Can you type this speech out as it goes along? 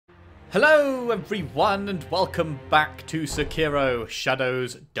Hello everyone and welcome back to Sekiro,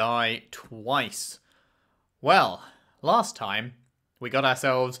 Shadows Die Twice. Well, last time we got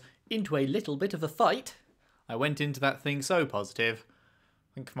ourselves into a little bit of a fight. I went into that thing so positive.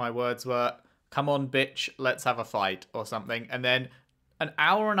 I think my words were, come on bitch, let's have a fight or something. And then an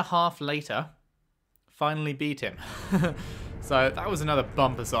hour and a half later, finally beat him. So that was another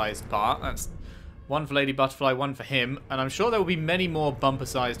bumper-sized part. That's one for Lady Butterfly, one for him. And I'm sure there will be many more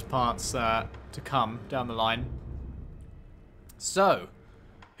bumper-sized parts to come down the line. So,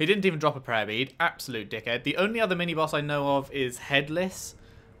 he didn't even drop a prayer bead. Absolute dickhead. The only other mini-boss I know of is Headless.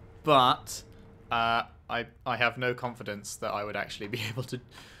 But I have no confidence that I would actually be able to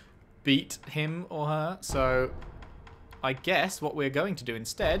beat him or her. So, I guess what we're going to do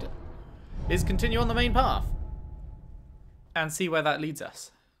instead is continue on the main path. And see where that leads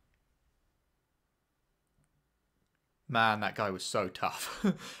us. Man, that guy was so tough.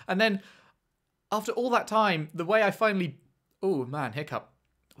 And then, after all that time, the way I finally... Oh, man, hiccup.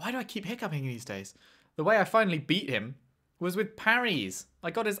 Why do I keep hiccuping these days? The way I finally beat him was with parries.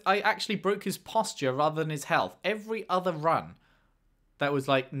 I actually broke his posture rather than his health. Every other run, that was,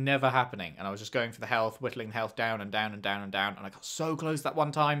 like, never happening. And I was just going for the health, whittling health down and down and down and down. And I got so close that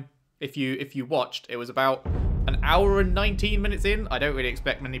one time. If you watched, it was about an hour and 19 minutes in. I don't really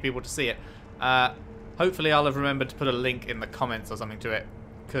expect many people to see it. Hopefully I'll have remembered to put a link in the comments or something to it,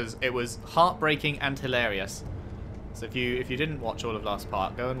 because it was heartbreaking and hilarious. So if you didn't watch all of last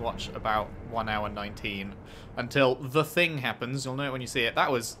part, go and watch about 1 hour 19 until the thing happens. You'll know it when you see it. That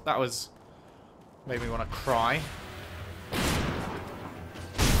was made me want to cry.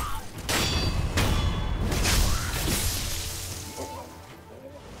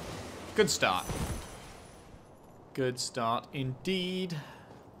 Good start. Good start indeed.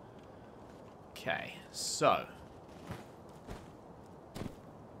 Okay, so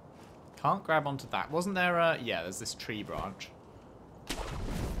can't grab onto that. Wasn't there a... Yeah, there's this tree branch.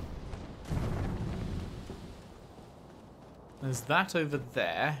 There's that over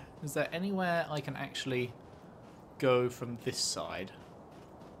there. Is there anywhere I can actually go from this side?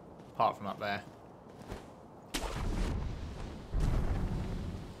 Apart from up there.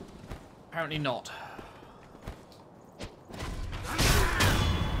 Apparently not.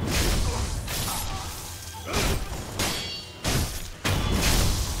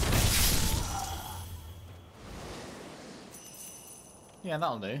 Yeah,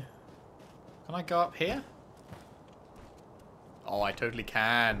 that'll do. Can I go up here? Oh, I totally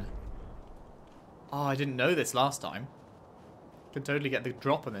can. Oh, I didn't know this last time. Could totally get the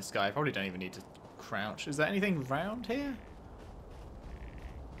drop on this guy. I probably don't even need to crouch. Is there anything round here?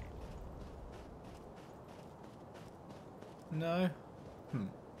 No?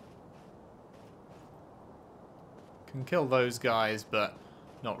 Can kill those guys, but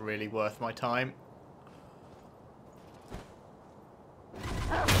not really worth my time.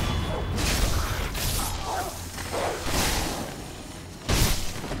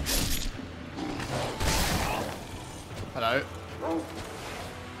 Hello.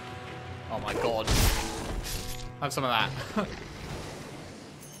 Oh my god. Have some of that.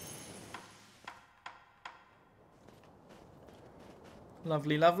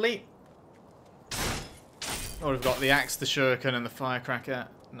 Lovely, lovely. Oh, we've got the axe, the shuriken, and the firecracker.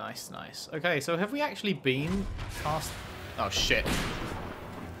 Nice, nice. Okay, so have we actually been past... Oh, shit.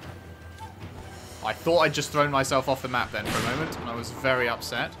 I thought I'd just thrown myself off the map then for a moment, and I was very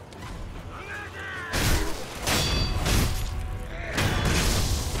upset.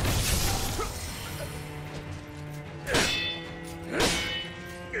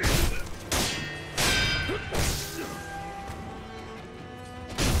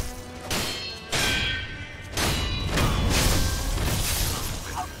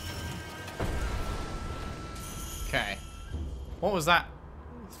 Okay. What was that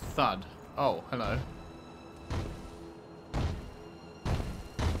thud? Oh, hello.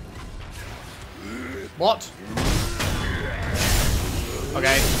 What?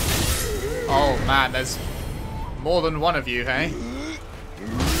 Okay. Oh man, there's more than one of you, hey?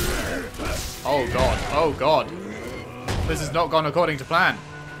 Oh god, oh god. This has not gone according to plan.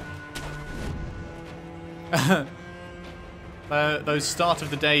 Those start of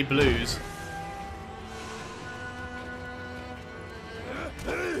the day blues.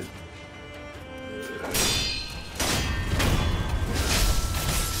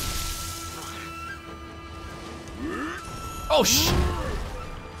 Oh,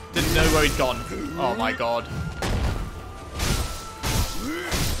 didn't know where he'd gone. Oh, my God.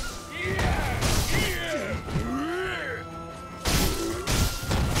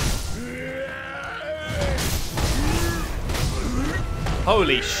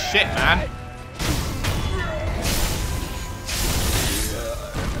 Holy shit, man.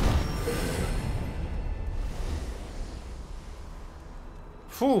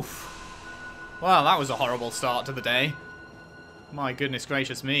 Phew. Well, that was a horrible start to the day. My goodness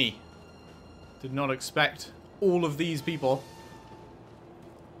gracious me. Did not expect all of these people.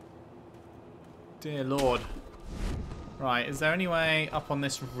 Dear Lord. Right, is there any way up on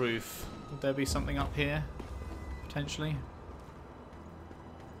this roof? Would there be something up here? Potentially?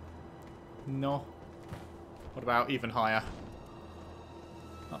 No. What about even higher?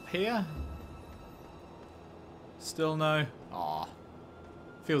 Up here? Still no? Aw.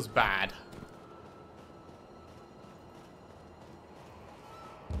 Feels bad.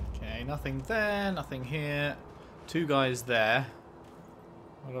 Okay, nothing there, nothing here. Two guys there.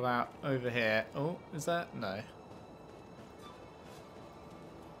 What about over here? Oh, is that? No.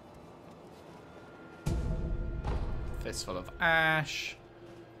 Fistful of ash.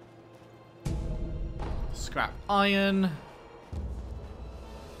 Scrap iron.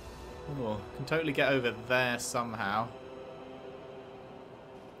 Oh, can totally get over there somehow.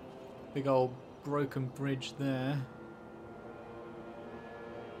 Big old broken bridge there.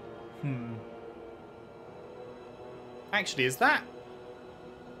 Actually, is that?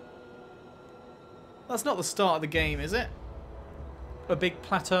 That's not the start of the game, is it? A big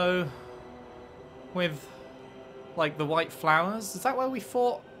plateau with, like, the white flowers? Is that where we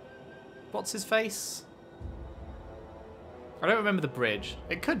fought? What's his face? I don't remember the bridge.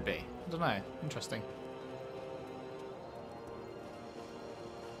 It could be. I don't know. Interesting.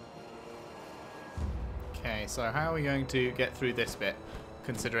 Okay, so how are we going to get through this bit,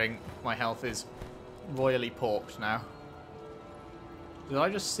 considering my health is royally porked now? Did I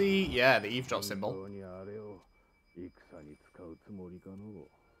just see... yeah, the eavesdrop symbol.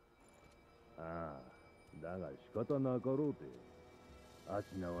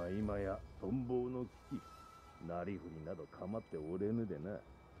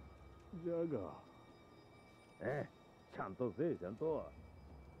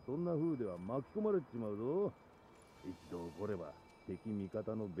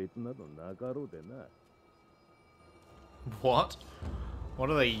 What? What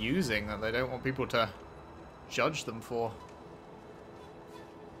are they using that they don't want people to judge them for?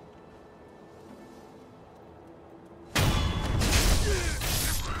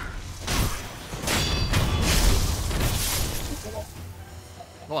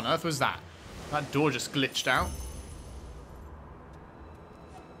 What on earth was that? That door just glitched out.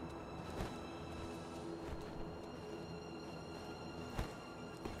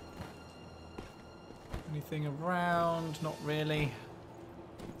 Anything around? Not really.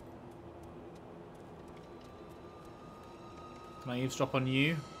 Can I eavesdrop on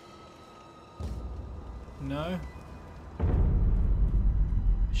you? No.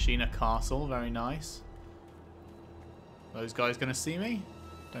 Sheena Castle, very nice. Those guys gonna see me?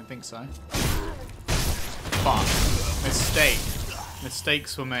 Don't think so. Fuck. Mistake.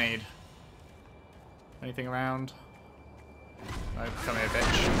 Mistakes were made. Anything around? No, come here,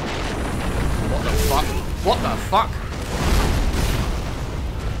 bitch. What the fuck? What the fuck?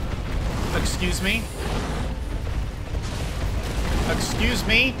 Excuse me? Excuse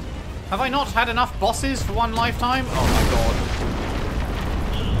me? Have I not had enough bosses for one lifetime? Oh my god.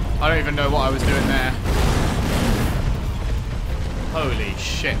 I don't even know what I was doing there. Holy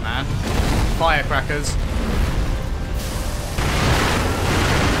shit, man. Firecrackers.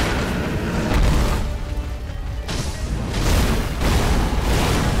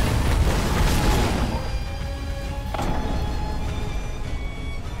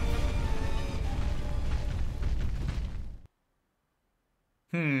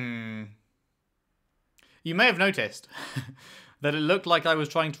 You may have noticed that it looked like I was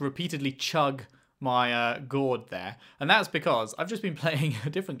trying to repeatedly chug my gourd there. And that's because I've just been playing a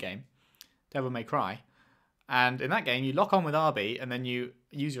different game, Devil May Cry. And in that game, you lock on with RB and then you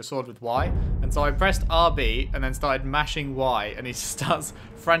use your sword with Y. And so I pressed RB and then started mashing Y. And he starts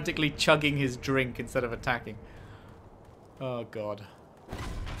frantically chugging his drink instead of attacking. Oh, God.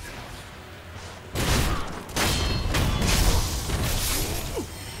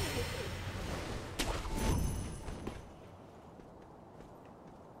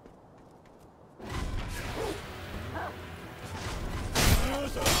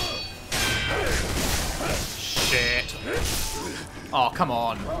 Oh, come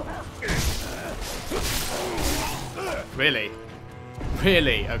on. Really?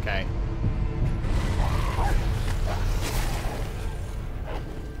 Really? Okay.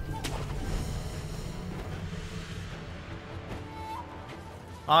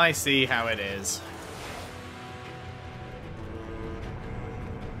 I see how it is.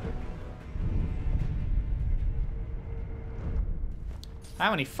 How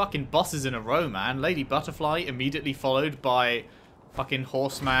many fucking bosses in a row, man? Lady Butterfly, immediately followed by fucking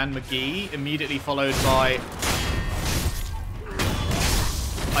Horseman McGee, immediately followed by...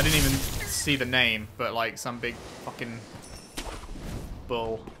 I didn't even see the name, but like some big fucking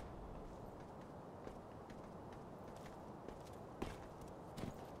bull.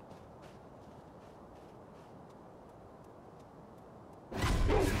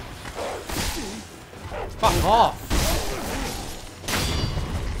 Fuck off!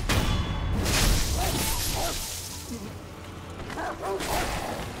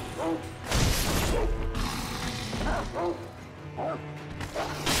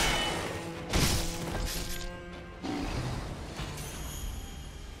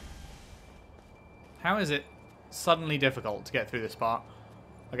 How is it suddenly difficult to get through this part?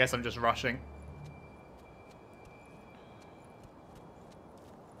 I guess I'm just rushing.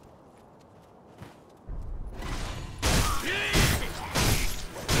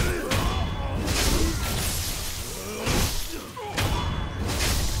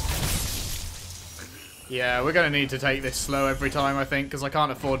 Yeah, we're going to need to take this slow every time, I think, because I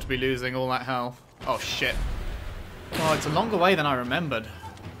can't afford to be losing all that health. Oh, shit. Oh, it's a longer way than I remembered.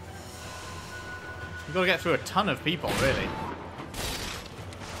 You've got to get through a ton of people, really.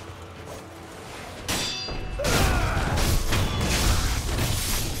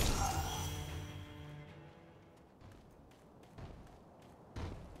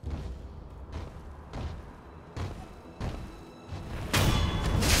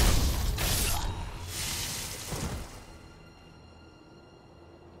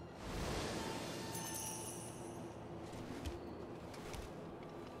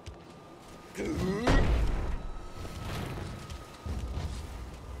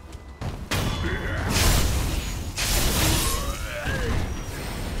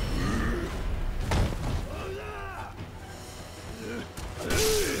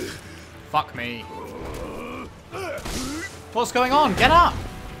 Fuck me. What's going on? Get up!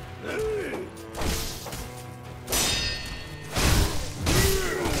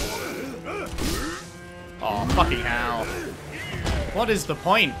 Oh, fucking hell. What is the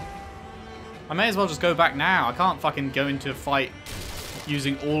point? I may as well just go back now. I can't fucking go into a fight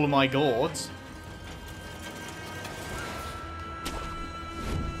using all of my gourds.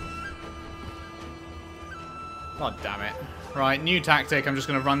 God damn it. Right, new tactic. I'm just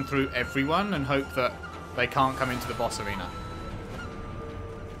going to run through everyone and hope that they can't come into the boss arena.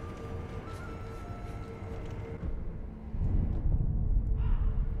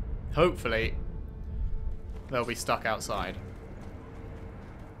 Hopefully, they'll be stuck outside.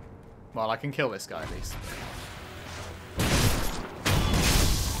 Well, I can kill this guy at least.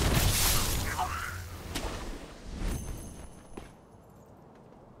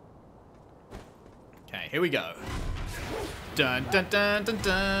 Okay, here we go. Dun dun dun dun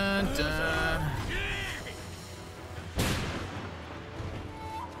dun dun.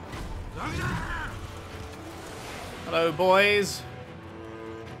 Hello, boys.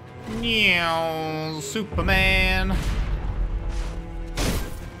 Meow, Superman.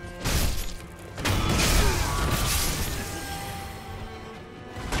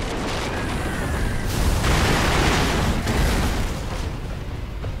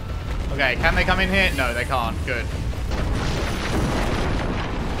 Okay, can they come in here? No, they can't. Good.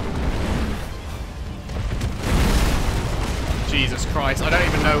 Jesus Christ, I don't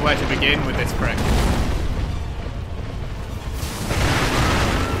even know where to begin with this prick.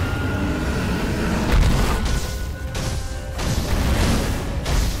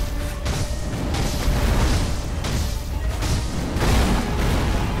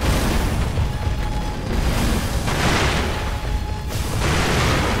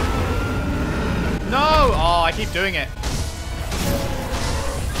 No! Oh, I keep doing it.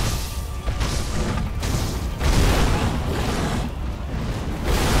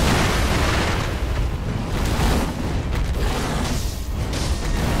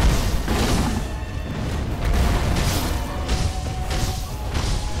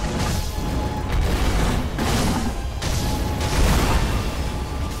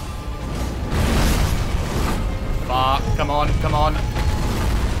 Come on, come on.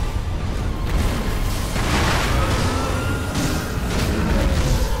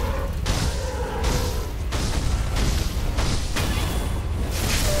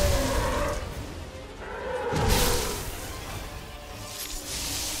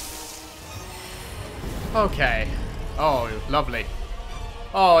 Okay. Oh, lovely.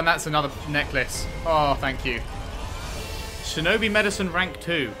 Oh, and that's another necklace. Oh, thank you. Shinobi Medicine Rank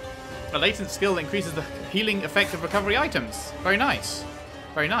 2. A latent skill that increases the healing effect of recovery items. Very nice.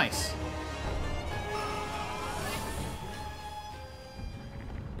 Very nice.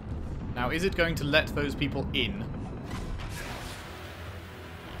 Now, is it going to let those people in?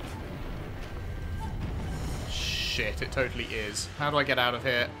 Shit, it totally is. How do I get out of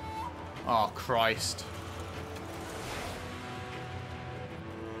here? Oh, Christ.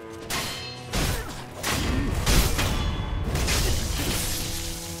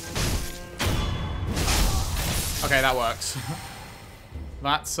 Okay, that works.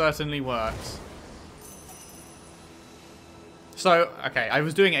 That certainly works. So, okay, I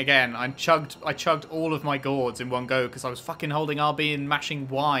was doing it again. I chugged all of my gourds in one go because I was fucking holding RB and mashing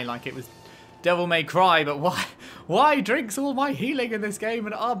Y like it was Devil May Cry, but why drinks all my healing in this game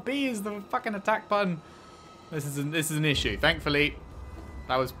and RB is the fucking attack button? This is an issue. Thankfully,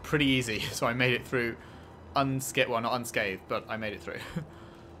 that was pretty easy, so I made it through unscathed. Well, not unscathed, but I made it through.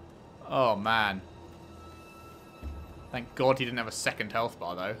 Oh man. Thank God he didn't have a second health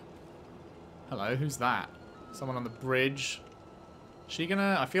bar though. Hello, who's that? Someone on the bridge. She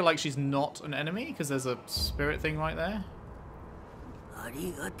gonna... I feel like she's not an enemy because there's a spirit thing right there.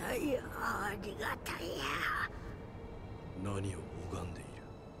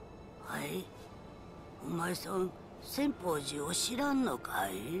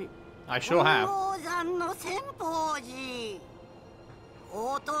 I sure have.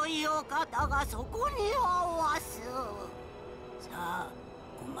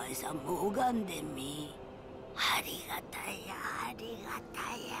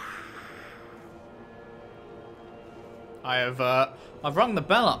 I've rung the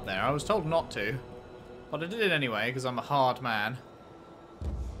bell up there. I was told not to, but I did it anyway because I'm a hard man.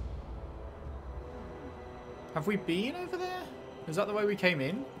 Have we been over there? Is that the way we came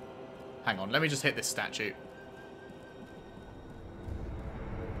in? Hang on, let me just hit this statue.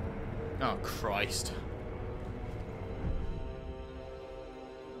 Oh, Christ.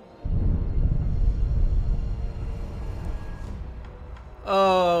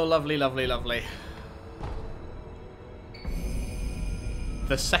 Oh, lovely, lovely, lovely.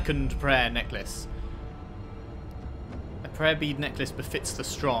 The second prayer necklace. A prayer bead necklace befits the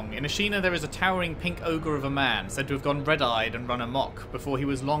strong. In Ashina there is a towering pink ogre of a man, said to have gone red-eyed and run amok before he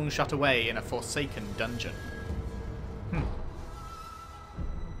was long shut away in a forsaken dungeon.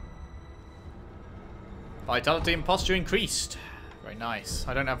 Vitality and posture increased. Very nice.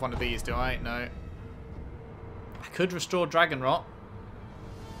 I don't have one of these, do I? No. I could restore Dragon Rot.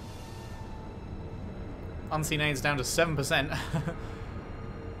 Unseen Aid's down to 7%.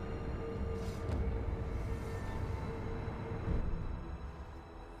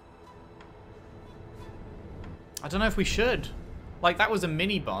 I don't know if we should. Like, that was a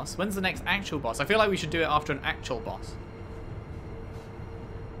mini boss. When's the next actual boss? I feel like we should do it after an actual boss.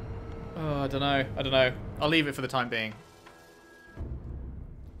 Oh, I don't know. I don't know. I'll leave it for the time being.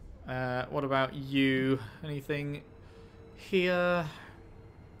 What about you? Anything here?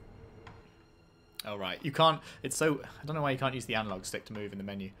 Oh, right. You can't... It's so... I don't know why you can't use the analog stick to move in the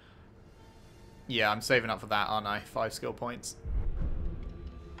menu. Yeah, I'm saving up for that, aren't I? 5 skill points.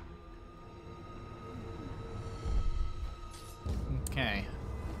 Okay.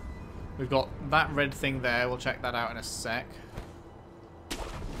 We've got that red thing there. We'll check that out in a sec.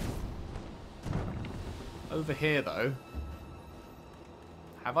 Over here, though.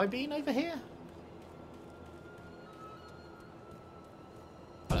 Have I been over here?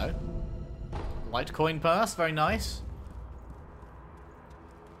 Hello. Light coin purse. Very nice.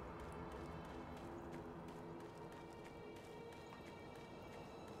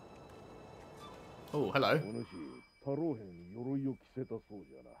 Oh, hello.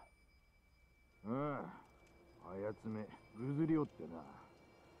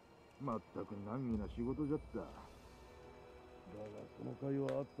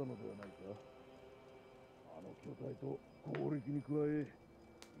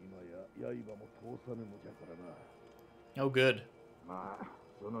 Oh, good.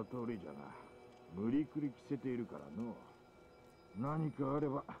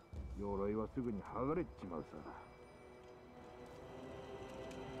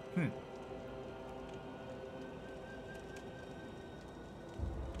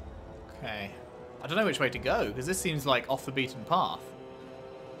 Okay. I don't know which way to go, because this seems like off the beaten path.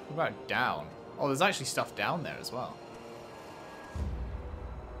 What about down? Oh, there's actually stuff down there as well.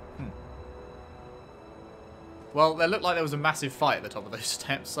 Well, there looked like there was a massive fight at the top of those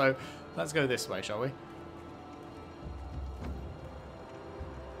steps, so let's go this way, shall we?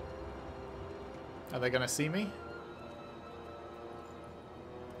 Are they going to see me?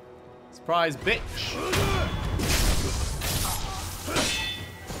 Surprise, bitch!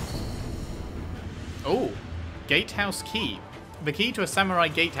 Oh, gatehouse key. The key to a samurai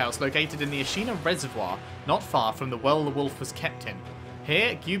gatehouse located in the Ashina Reservoir, not far from the well the wolf was kept in.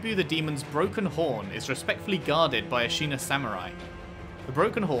 Here, Gyubu the demon's broken horn is respectfully guarded by a Shina samurai. The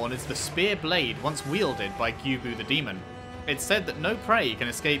broken horn is the spear blade once wielded by Gyubu the demon. It's said that no prey can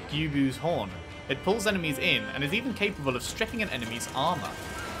escape Gyubu's horn. It pulls enemies in and is even capable of stripping an enemy's armor.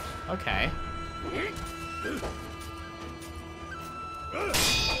 Okay.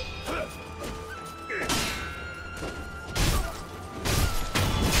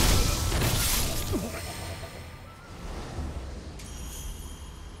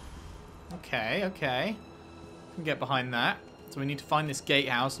 Okay. Can get behind that. So we need to find this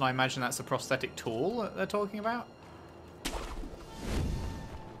gatehouse, and I imagine that's a prosthetic tool that they're talking about.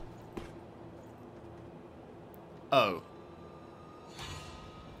 Oh.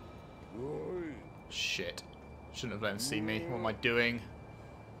 Shit. Shouldn't have let him see me. What am I doing?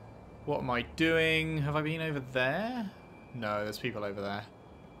 What am I doing? Have I been over there? No, there's people over there.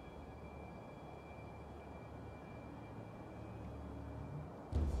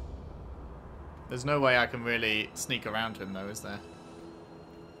 There's no way I can really sneak around him though, is there?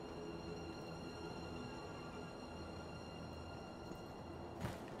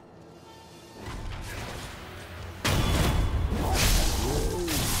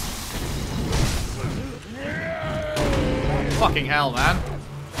 Fucking hell, man.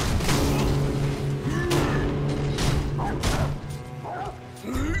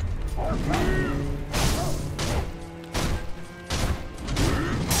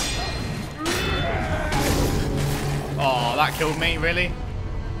 Oh, that killed me, really?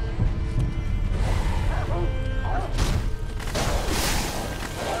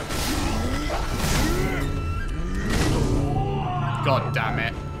 God damn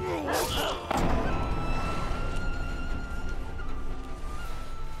it.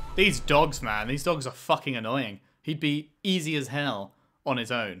 These dogs, man. These dogs are fucking annoying. He'd be easy as hell on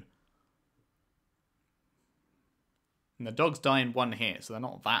his own. And the dogs die in one hit, so they're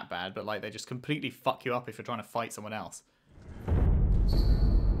not that bad, but like they just completely fuck you up if you're trying to fight someone else.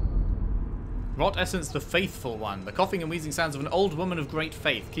 Rot Essence, the Faithful One. The coughing and wheezing sounds of an old woman of great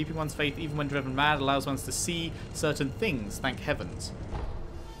faith. Keeping one's faith even when driven mad allows one to see certain things, thank heavens.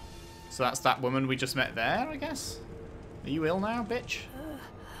 So that's that woman we just met there, I guess? Are you ill now, bitch?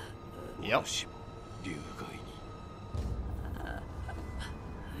 Yep.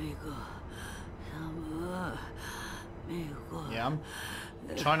 Yeah, I'm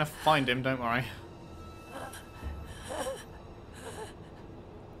trying to find him, don't worry.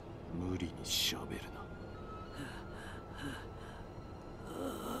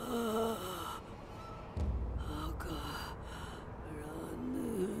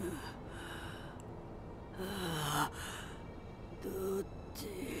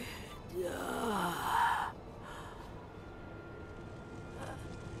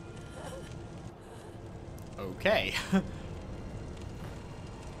 Okay.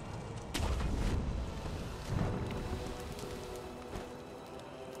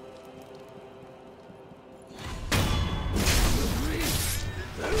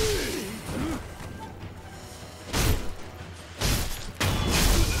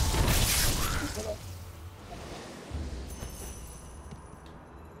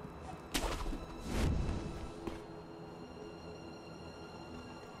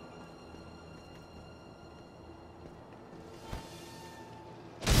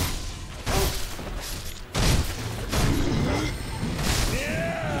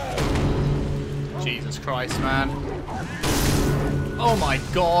 Jesus Christ, man. Oh my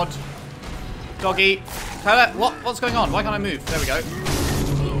god. Doggy. What's going on? Why can't I move? There we go.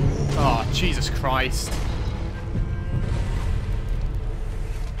 Oh, Jesus Christ.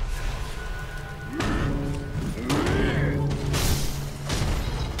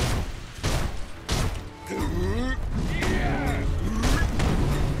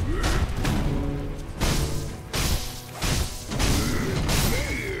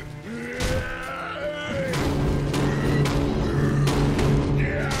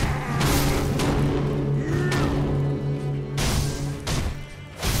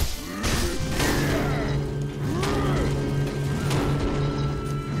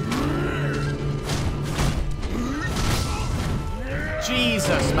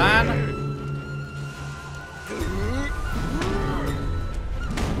 Jesus, man.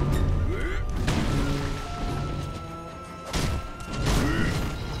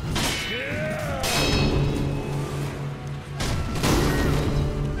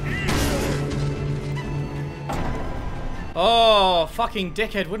 Oh, fucking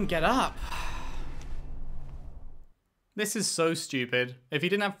dickhead wouldn't get up. This is so stupid. If he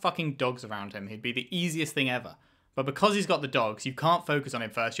didn't have fucking dogs around him, he'd be the easiest thing ever. But because he's got the dogs, you can't focus on him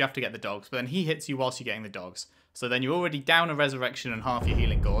first. You have to get the dogs. But then he hits you whilst you're getting the dogs. So then you're already down a resurrection and half your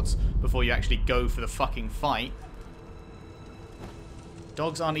healing gourds before you actually go for the fucking fight.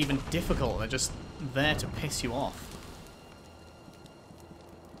 Dogs aren't even difficult. They're just there to piss you off.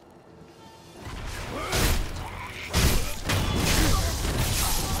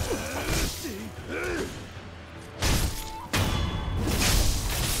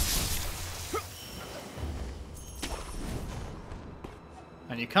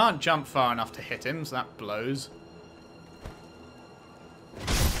 And you can't jump far enough to hit him, so that blows.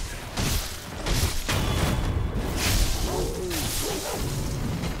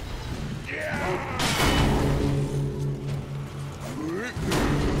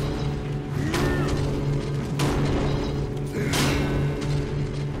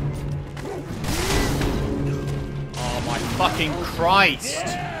 Oh my fucking Christ!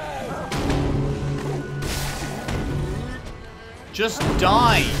 Just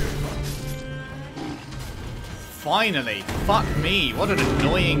die! Finally! Fuck me! What an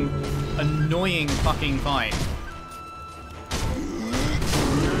annoying fucking fight.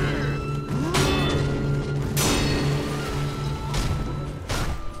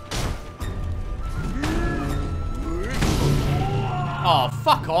 Oh,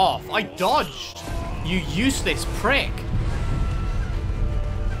 fuck off! I dodged! You useless prick!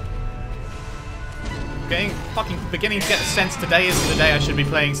 Fucking beginning to get the sense today isn't the day I should be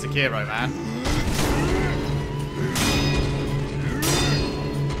playing Sekiro, man.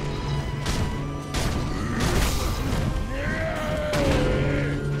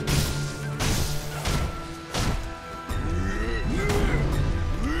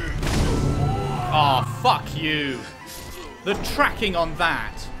 Oh, fuck you. The tracking on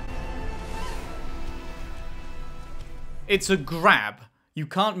that. It's a grab. You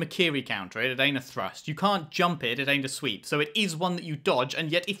can't Makiri counter it, it ain't a thrust. You can't jump it, it ain't a sweep. So it is one that you dodge,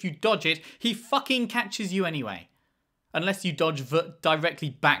 and yet if you dodge it, he fucking catches you anyway. Unless you dodge directly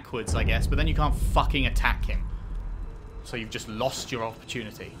backwards, I guess, but then you can't fucking attack him. So you've just lost your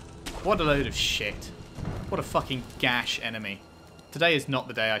opportunity. What a load of shit. What a fucking gash enemy. Today is not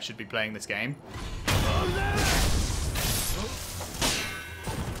the day I should be playing this game.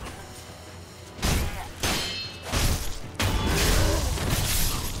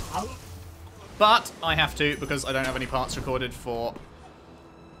 But I have to, because I don't have any parts recorded for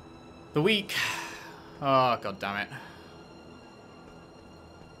the week. Oh, god damn it.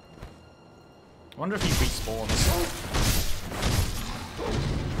 I wonder if he respawns.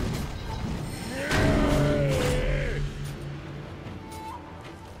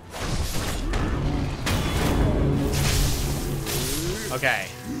 Okay.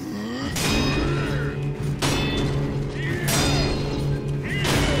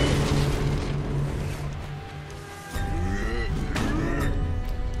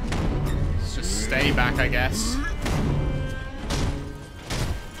 Stay back, I guess.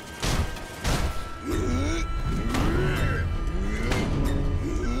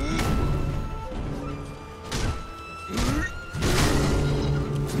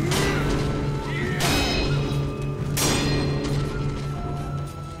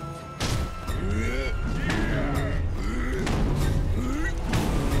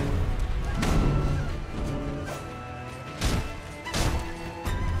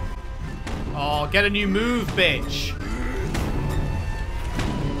 Get a new move, bitch.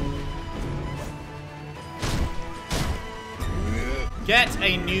 Get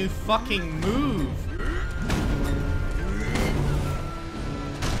a new fucking move.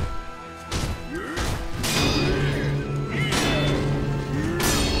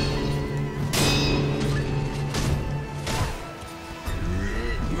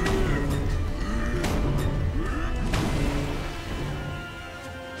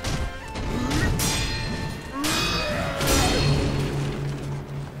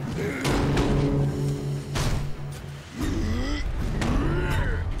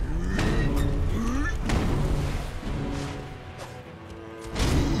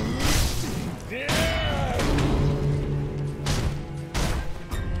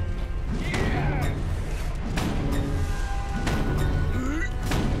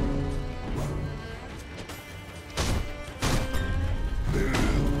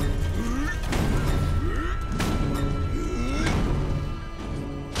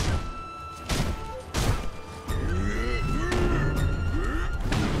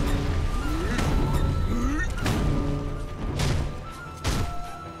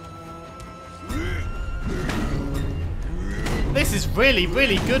 This is really,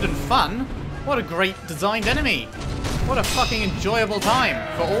 really good and fun. What a great designed enemy. What a fucking enjoyable time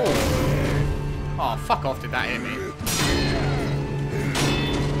for all. Oh, fuck off, did that hit me?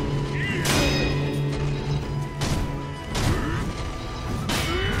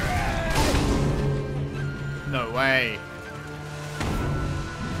 No way.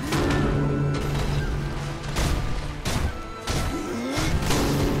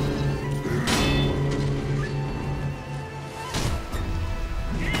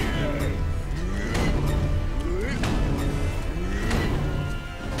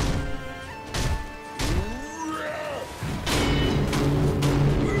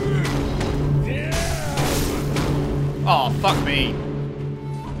 Oh, fuck me.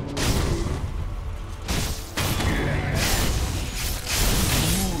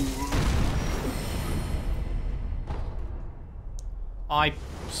 I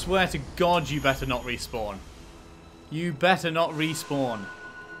swear to God, you better not respawn. You better not respawn.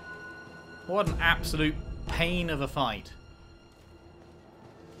 What an absolute pain of a fight.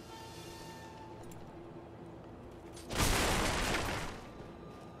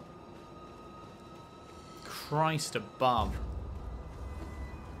 Christ above.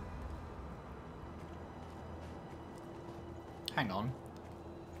 Hang on.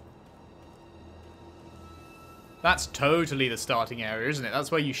 That's totally the starting area, isn't it?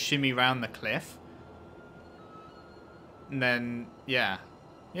 That's where you shimmy round the cliff. And then, yeah.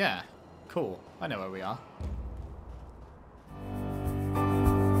 Yeah. Cool. I know where we are.